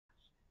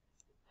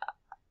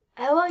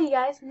Hello, you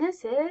guys, and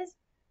this is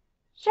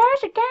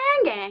Sharsh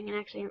Gang Gang. And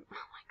actually, oh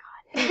my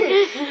god.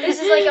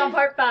 This is like on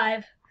part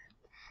 5.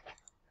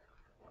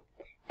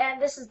 And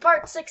this is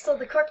part 6 of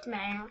the Crooked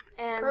Man.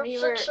 And Part we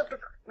 6 were. of the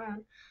Crooked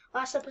Man.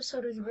 Last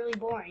episode was really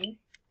boring.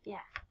 Yeah.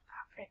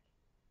 Oh, frick.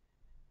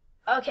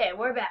 Okay,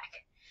 we're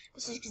back.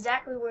 This is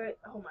exactly where.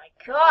 Oh my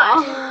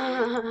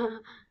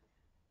god!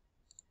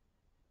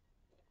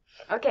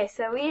 Okay,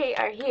 so we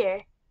are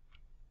here.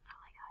 Oh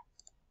my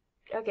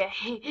god.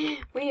 Okay,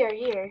 we are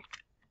here.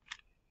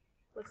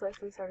 Looks like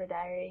some sort of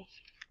diary.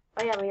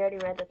 Oh yeah, we already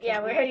read the thing.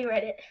 Yeah, we already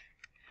read it.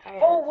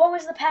 Alright. Oh, what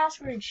was the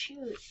password?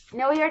 Shoot.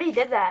 No, we already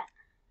did that.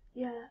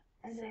 Yeah,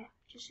 I know.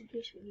 Just in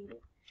case we need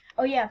it.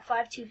 Oh yeah,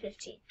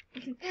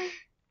 5215.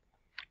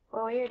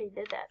 Well, we already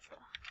did that, so.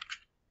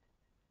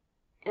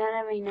 And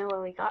I don't even know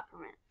what we got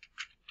from it.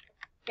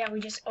 Yeah, we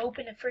just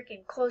opened and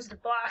freaking closed the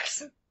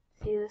box.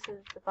 See, this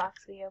is the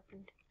box we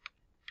opened.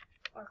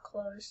 Or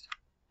closed.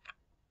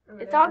 Or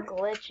It's all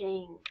whatever.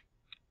 glitching.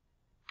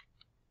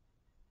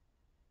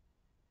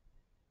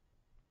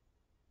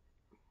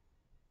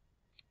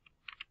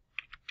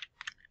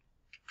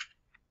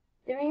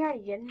 Did we already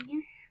get in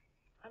here?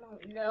 I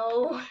don't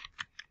know.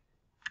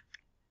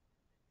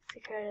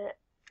 Secret.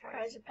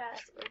 Where's the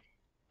password?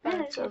 Man,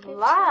 there's a 5215.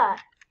 lot.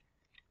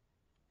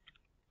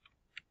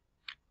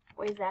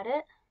 Wait, is that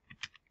it?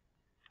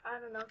 I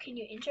don't know. Can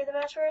you enter the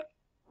password?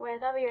 Wait, I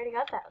thought we already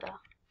got that though.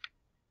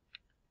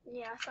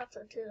 Yeah, I thought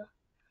so too.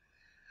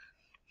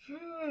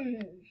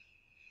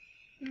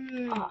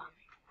 Oh,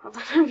 hold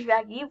on, I'll be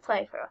back. You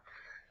play for.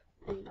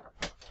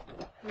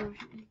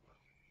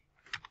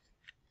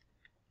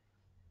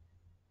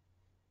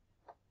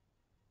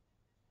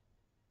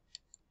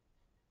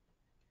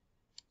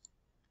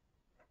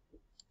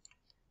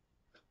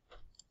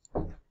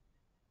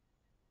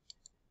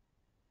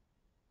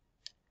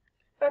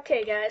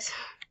 Okay, guys.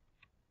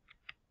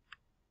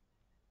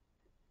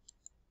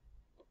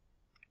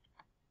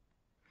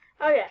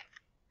 Okay.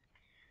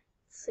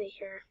 Let's see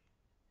here.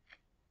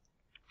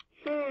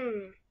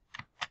 Okay.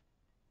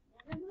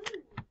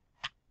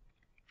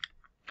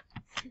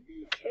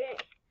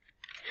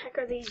 Heck,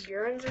 are these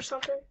urines or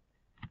something?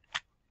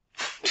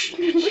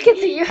 Look at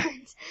the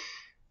urines.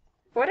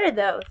 What are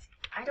those?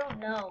 I don't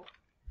know.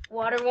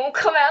 Water won't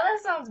come out?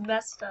 That sounds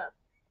messed up.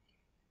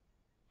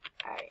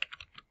 Alright.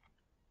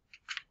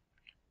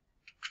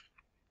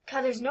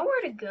 God, there's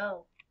nowhere to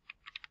go.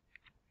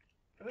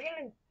 We're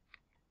gonna.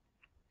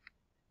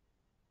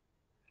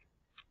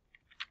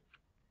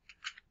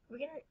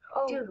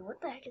 Oh, Dude,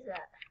 what the heck is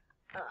that?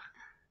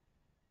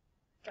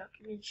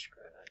 Document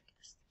scroll.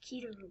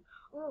 Key to room.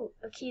 Oh,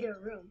 a key to a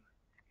room.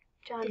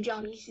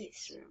 John Keith's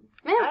Keith's room.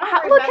 Man, I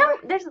don't look how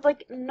remember. there's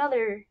like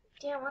another.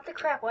 Damn, what the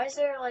crap? Why is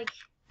there like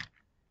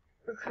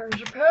requires a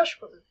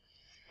password?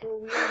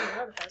 Well, we already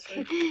know the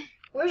password.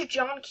 Where's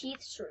John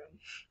Keith's room?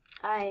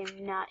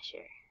 I'm not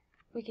sure.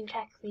 We can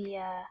check the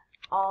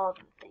all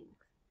the things.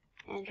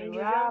 Andrew Andrew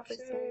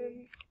Robertson,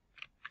 Robertson.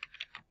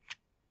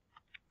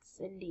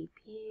 Cindy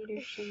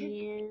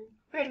Peterson.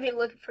 We're gonna be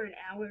looking for an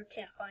hour,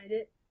 can't find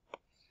it.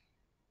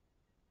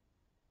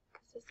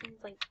 Cause this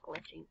thing's like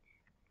glitching.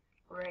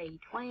 Ray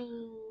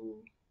Twain,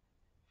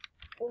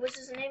 What was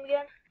his name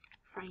again?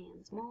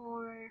 Franz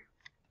Moore.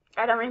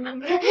 I don't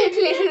remember.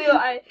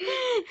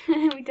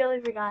 We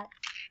totally forgot.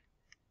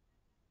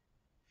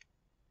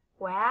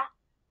 Wah?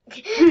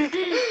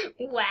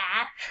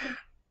 Wow.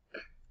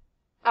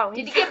 Oh,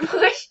 Did he get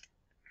pushed?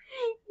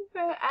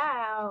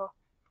 Ow.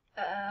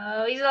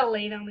 Oh, he's all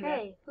laid on the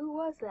ground. Hey, who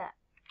was that?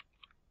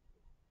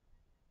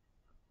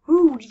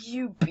 Who do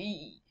you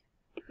be?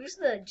 Who's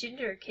the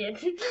ginger kid?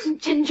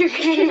 Ginger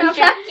Kid. I'm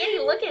not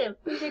kidding, look at him.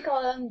 We should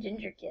call him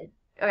Ginger Kid.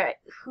 Alright,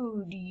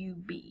 who do you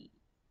be?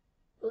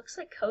 Looks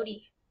like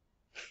Cody.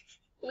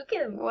 Look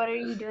at him. What are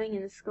you doing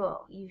in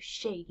school, you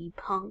shady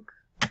punk?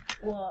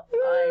 Well,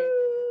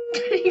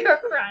 you're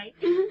crying.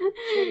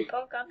 Shady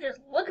punk, I'm just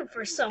looking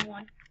for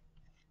someone.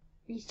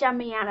 You shot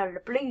me out of the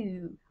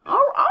blue.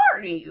 How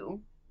are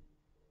you?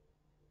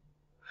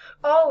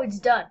 Oh, it's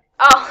done.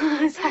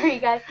 Oh, sorry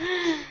guys.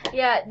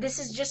 Yeah, this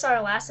is just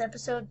our last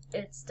episode.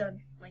 It's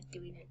done, like,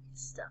 doing it and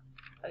stuff.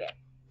 Okay.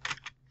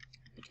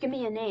 Give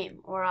me a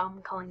name, or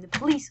I'm calling the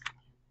police.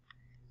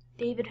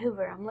 David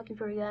Hoover. I'm looking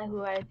for a guy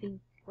who I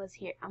think was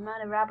here. I'm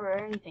not a robber or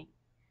anything.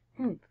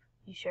 You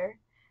sure?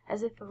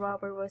 As if a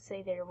robber would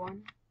say they're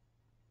one.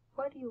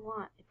 What do you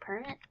want? A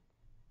permit?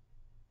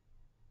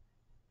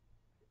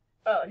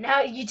 Oh,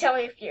 now you tell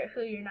me if you're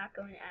who you're not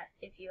going at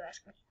if you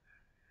ask me.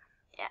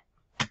 Yeah.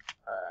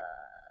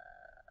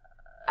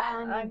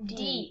 I'm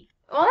D.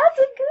 Well, that's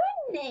a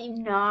good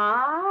name,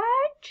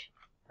 not.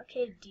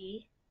 Okay,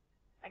 D.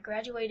 I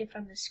graduated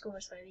from the school,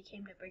 so I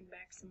came to bring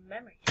back some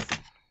memories.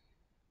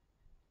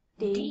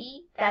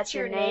 D? That's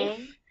your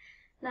name?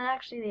 Not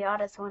actually the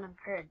oddest one I've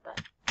heard,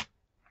 but.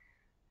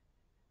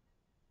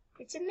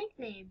 It's a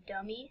nickname,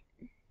 dummy.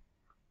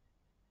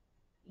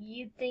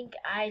 You'd think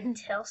I'd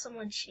tell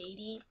someone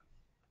shady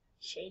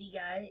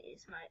guy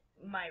is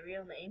my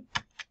real name.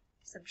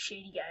 Some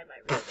shady guy, my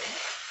real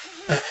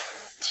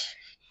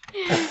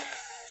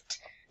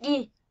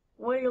name.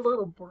 What a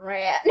little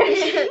brat.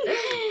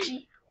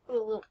 Gee, what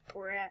a little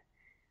brat.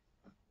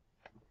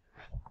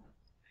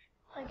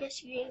 I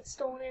guess you ain't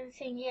stolen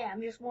anything yet.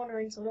 I'm just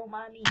wondering, so don't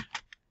mind me.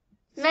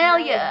 Smell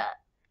ya.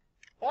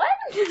 What?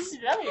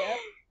 Smell ya?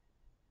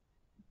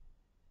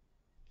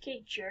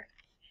 Okay, jerk.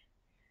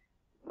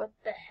 What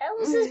the hell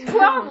is this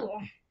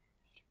problem?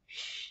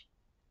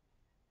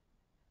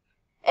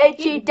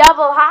 H-E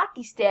double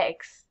hockey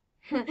sticks.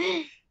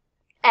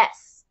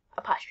 S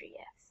apostrophe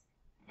S.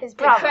 His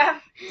problem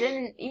crap.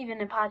 didn't even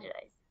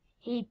apologize.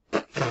 He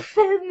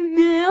pisses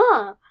me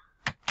off.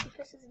 He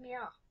pisses me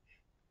off.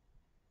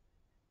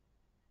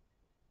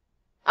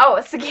 Oh,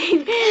 it's the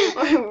game.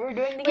 We're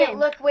doing the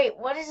game. Wait,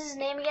 what is his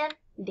name again?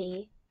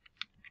 D.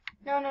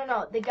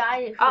 No. The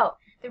guy who,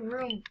 the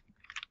room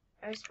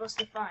I was supposed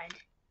to find.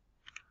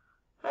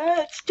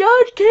 It's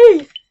John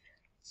Keith.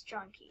 It's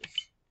John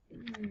Keith.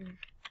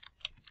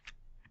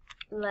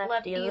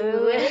 Lefty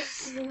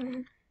Lewis.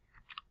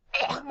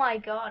 Oh my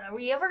god, are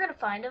we ever gonna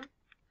find him?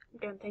 I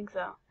don't think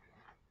so.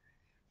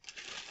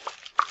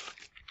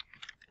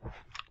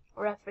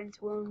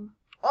 Reference womb.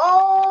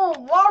 Oh,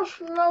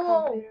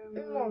 marshmallow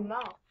in my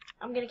mouth.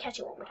 I'm gonna catch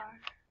it one more time.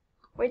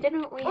 Where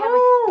didn't we have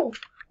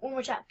one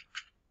more time.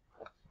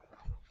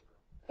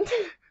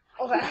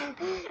 Okay.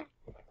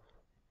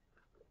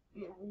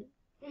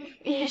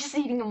 You're just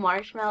eating a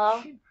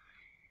marshmallow?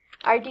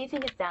 Or do you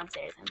think it's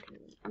downstairs?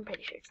 I'm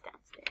pretty sure it's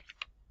downstairs.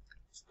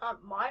 It's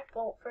not my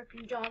fault.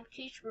 Freaking John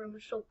Keith's room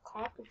is so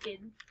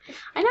complicated.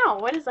 I know.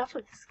 What is up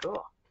with the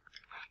school?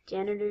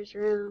 Janitor's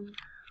room.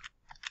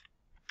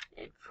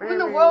 Who in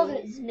the world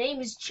his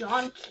name is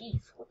John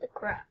Keith? What the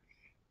crap?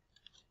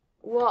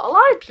 Well, a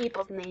lot of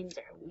people's names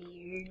are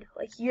weird.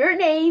 Like, your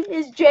name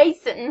is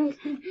Jason.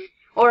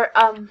 Or,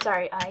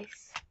 sorry,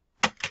 Ice.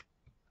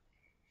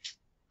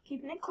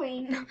 Keeping it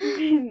clean.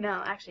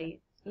 No,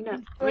 actually, you know.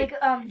 Like,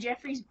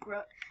 Jeffrey's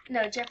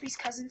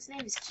cousin's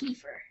name is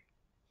Kiefer.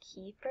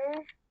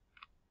 Kiefer?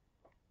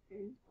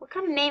 What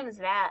kind of name is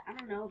that? I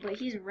don't know, but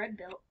he's a red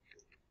belt.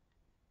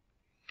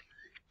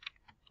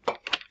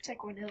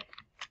 Taekwondo.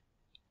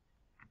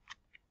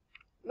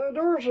 The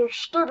doors are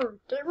stuck.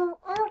 They won't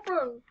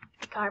open.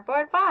 A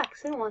cardboard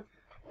box. Who wants?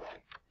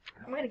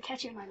 I'm gonna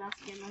catch it in my mouth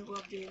again. I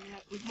love doing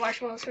that with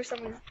marshmallows for some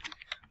reason.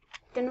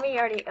 Didn't we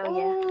already?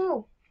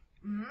 Oh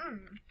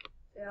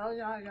Yeah.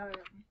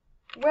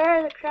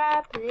 Where the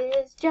crap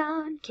is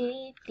John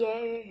Keith?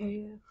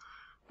 Yeah.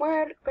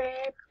 Where the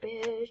crap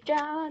is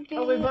John Keith?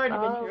 Oh, we've already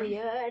been here. We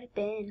already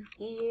been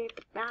here.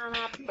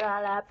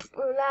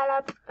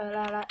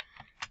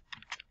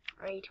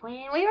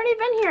 Retwin. We've already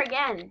been here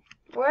again.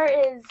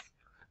 Where is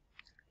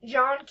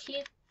John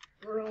Keith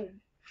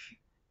room?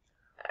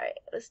 Alright,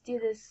 let's do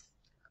this.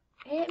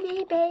 Hit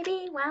me,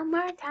 baby, one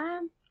more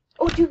time.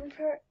 Oh, dude, we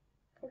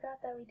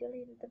forgot that we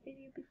deleted the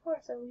video before,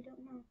 so we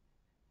don't know.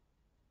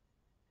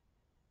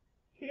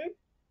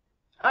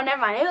 Oh,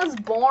 never mind. It was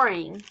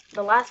boring.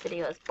 The last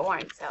video was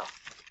boring, so.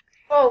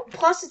 Oh,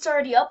 plus it's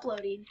already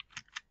uploading.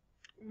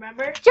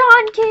 Remember?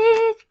 John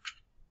Keith!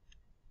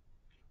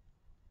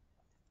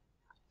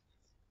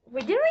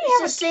 Wait, didn't we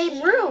have the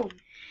same room?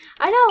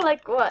 I know,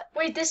 like what?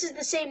 Wait, this is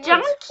the same John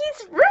room.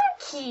 Keith's room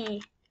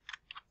key.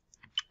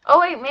 Oh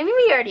wait, maybe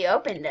we already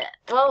opened it.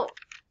 Well,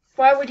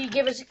 why would he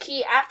give us a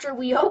key after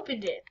we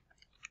opened it?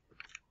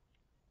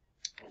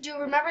 Do you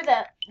remember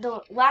that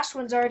the last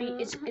one's already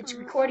it's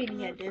recording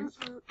again, dude?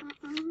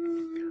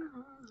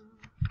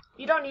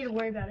 You don't need to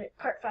worry about it.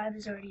 Part 5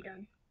 is already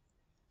done.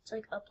 It's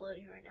like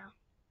uploading right now.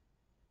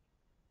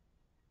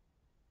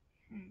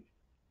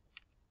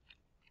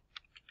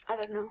 I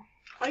don't know.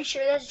 Are you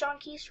sure that's John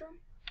Keith's room?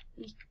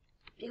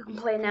 You can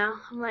play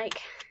now. I'm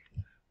like,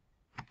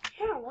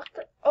 yeah, what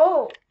the?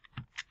 Oh.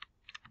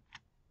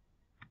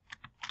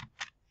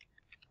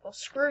 Well,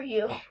 screw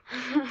you.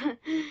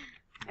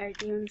 Alright,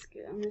 do you want to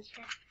scoot on this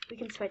chair? We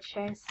can switch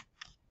chairs.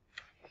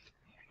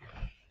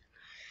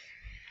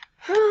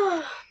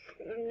 I've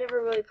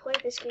never really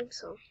played this game,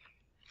 so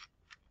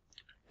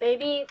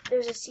maybe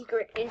there's a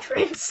secret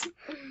entrance.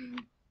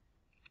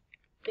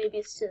 Maybe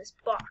it's to this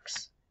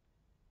box.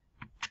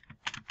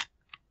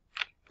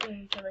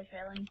 Totally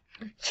failing.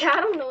 Yeah, I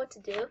don't know what to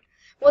do.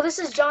 Well, this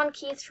is John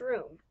Keith's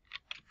room.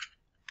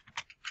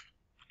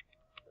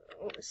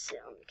 I'm gonna sit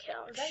on the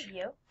couch. Is that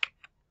you?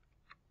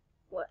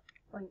 What?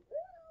 Like,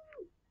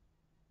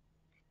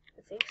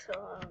 I think so.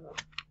 I don't know.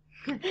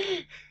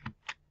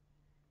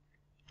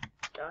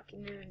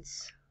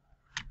 Documents.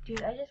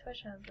 dude, I just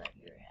wish I was at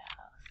your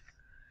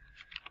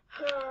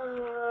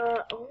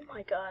house. Oh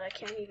my god, I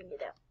can't even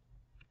get out.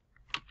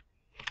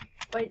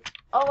 Wait,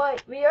 oh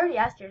wait, we already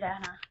asked your dad,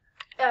 huh?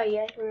 Oh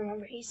yeah, I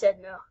remember. He said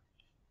no.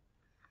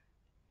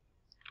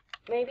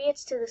 Maybe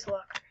it's to this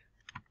locker.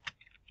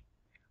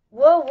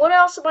 Whoa, what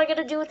else am I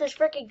gonna do with this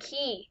freaking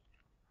key?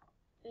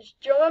 It's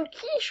John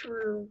Keith's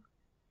room.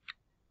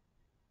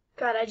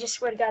 God, I just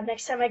swear to God,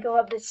 next time I go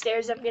up the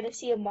stairs, I'm gonna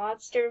see a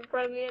monster in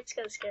front of me. It's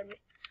gonna scare me.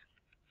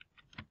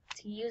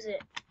 To use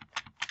it.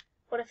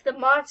 What if the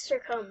monster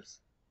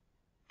comes?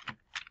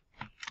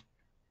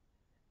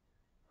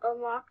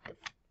 Unlock the...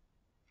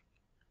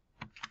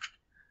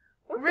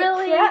 Really?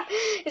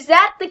 Is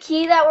that the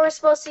key that we're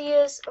supposed to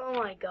use? Oh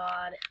my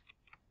god.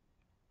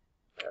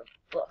 A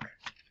book.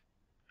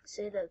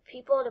 Say the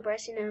people at the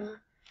Bressingham.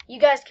 You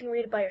guys can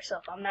read it by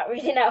yourself. I'm not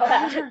reading out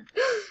loud.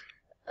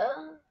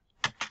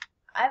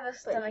 I have a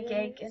stomach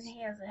ache and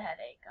he has a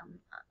headache.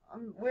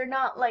 We're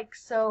not like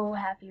so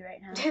happy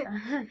right now. So.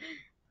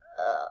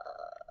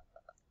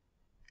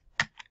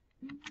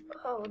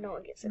 Oh, no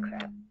one gets a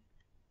crap.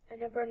 I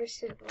never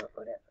understood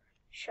whatever.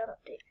 Shut up,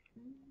 Dave.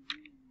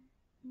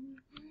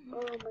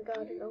 Oh my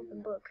god, an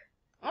open book.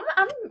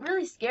 I'm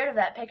really scared of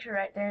that picture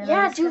right there.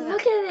 Yeah, dude,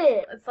 look at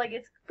it. It's like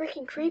it's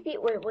freaking creepy.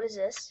 Wait, what is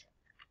this?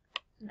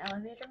 An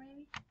elevator,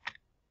 maybe?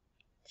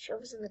 Show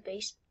us in the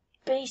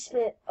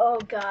basement. Oh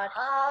god.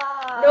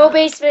 Ah. No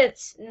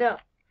basements. No.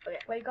 Okay.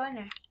 Why are you going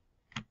there?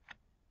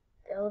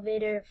 The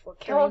elevator for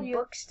carrying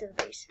books to the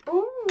basement.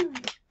 Boom.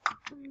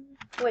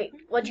 Wait,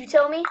 what'd you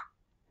tell me?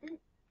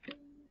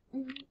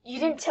 You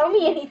didn't tell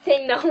me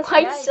anything though.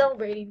 Why are you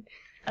celebrating?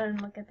 I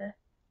didn't look at the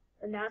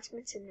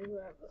announcements and new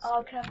levels.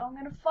 Oh crap, I'm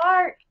gonna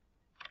fart.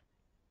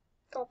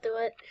 Don't do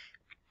it.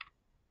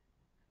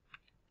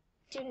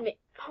 Dude,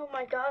 oh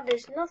my god,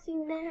 there's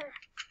nothing there.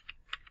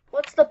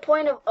 What's the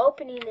point of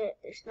opening it?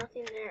 There's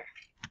nothing there.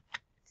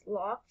 It's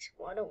locked.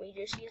 Why don't we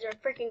just use our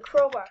freaking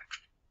crowbar?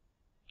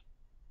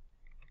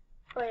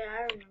 Oh yeah,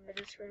 I remember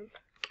this room.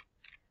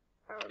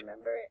 I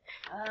remember it.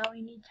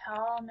 We need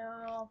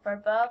Tylenol for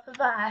both of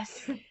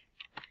us.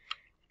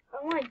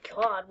 Oh my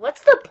god,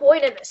 what's the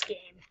point of this game?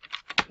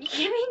 You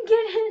can't even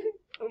get in.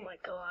 Oh my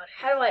god,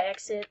 how do I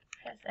exit?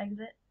 Press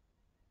exit.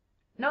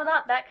 No,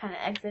 not that kind of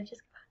exit.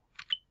 Just.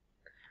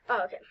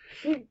 Oh, okay.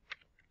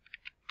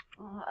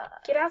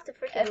 Get off the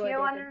freaking. If you're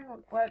wondering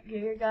what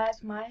gear,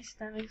 guys, my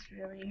stomach's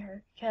really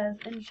hurt because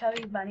in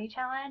Chubby Bunny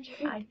Challenge,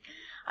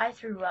 I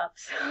threw up.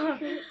 So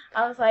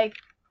I was like,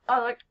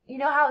 you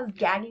know how I was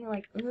gagging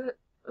like, and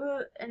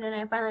then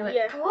I finally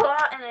went,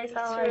 and I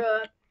saw like,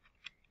 up.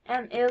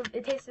 And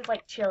it tasted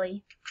like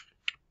chili.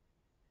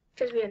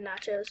 Because we had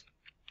nachos.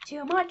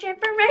 Too much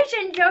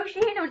information,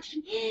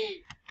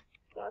 Joshi.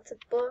 Lots of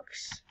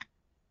books.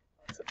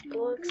 Lots of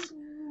books.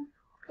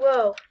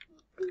 Whoa.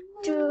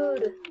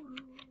 Dude.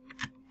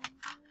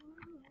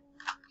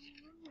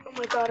 Oh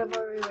my god, I've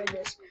already read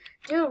this.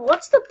 Dude,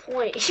 what's the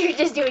point? You're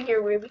just doing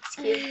your Rubik's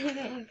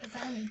Cube.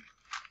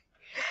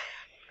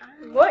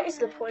 What is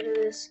the point of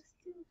this?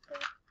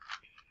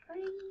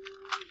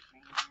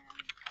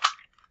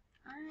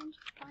 I'm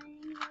just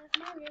playing with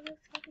my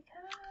Rubik's Cube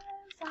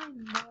because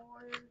I'm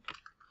bored.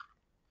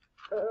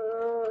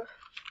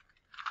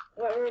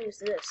 What room is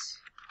this?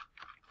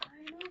 I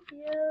don't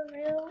feel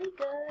really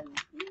good.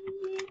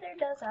 Neither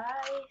does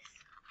ice.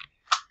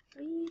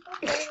 We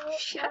both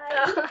Shut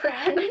up.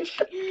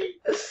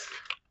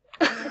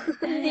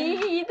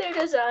 Neither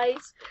does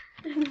ice.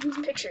 This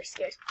picture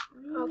scares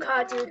me. Oh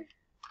god, dude.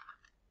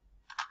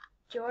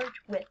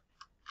 George Witt.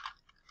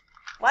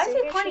 Why is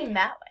he pointing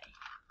that way?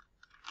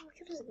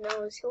 Look at his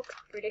nose. He looks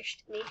British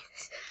to me.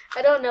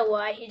 I don't know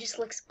why. He just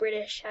looks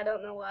British. I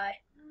don't know why.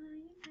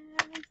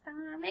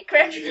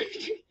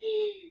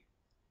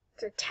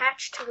 It's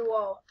attached to the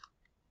wall.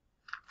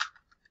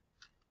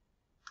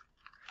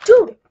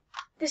 Dude!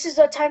 This is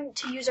the time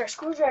to use our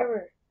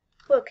screwdriver.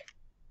 Look.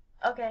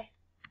 Okay.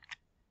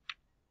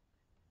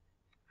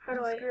 How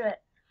do I screw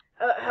it?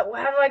 How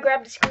do I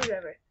grab the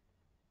screwdriver?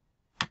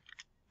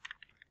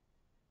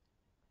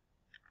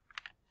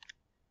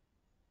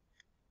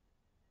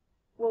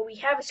 Well, we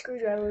have a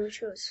screwdriver. We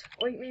chose.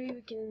 Wait, maybe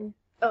we can.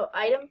 Oh,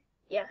 item.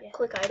 Yeah.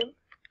 Click item,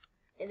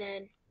 and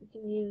then we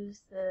can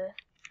use the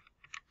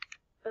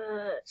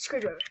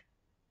screwdriver.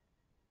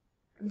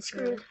 And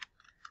screw.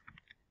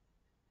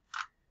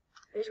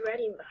 There's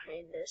writing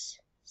behind this.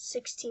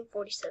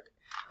 1647.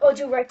 Oh,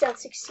 dude, write down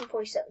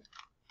 1647.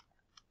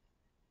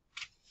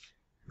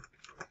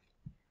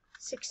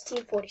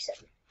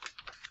 1647.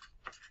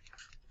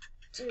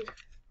 Dude,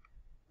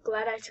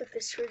 glad I took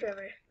this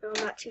screwdriver. Though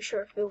I'm not too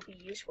sure if it will be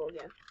useful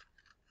again.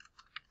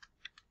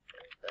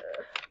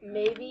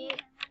 Maybe.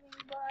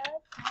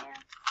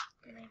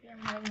 Maybe I'm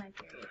having my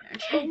period.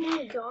 Oh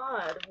my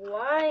god,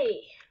 why?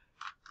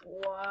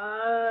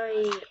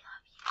 Why?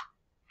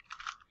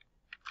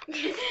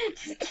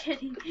 Just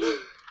kidding.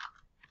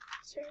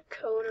 Is there a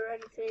code or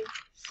anything?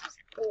 This is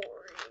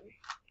boring.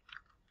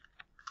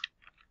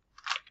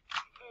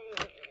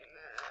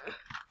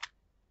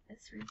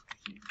 This is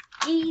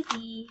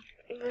easy.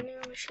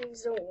 Vending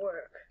machines don't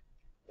work.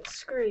 Well,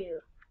 screw you.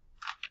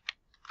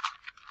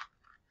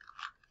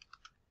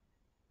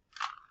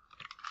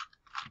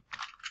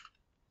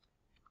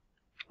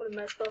 What am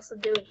I supposed to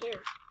do in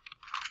here?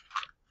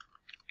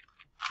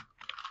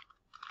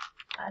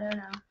 I don't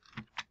know.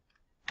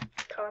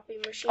 Copy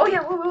machine. Oh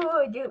yeah,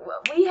 wait, dude.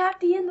 We have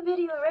to end the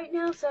video right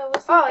now, so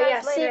we'll see you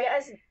guys later. See you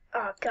guys.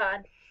 Oh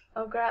god.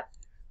 Oh crap.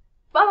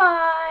 Bye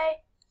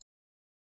bye.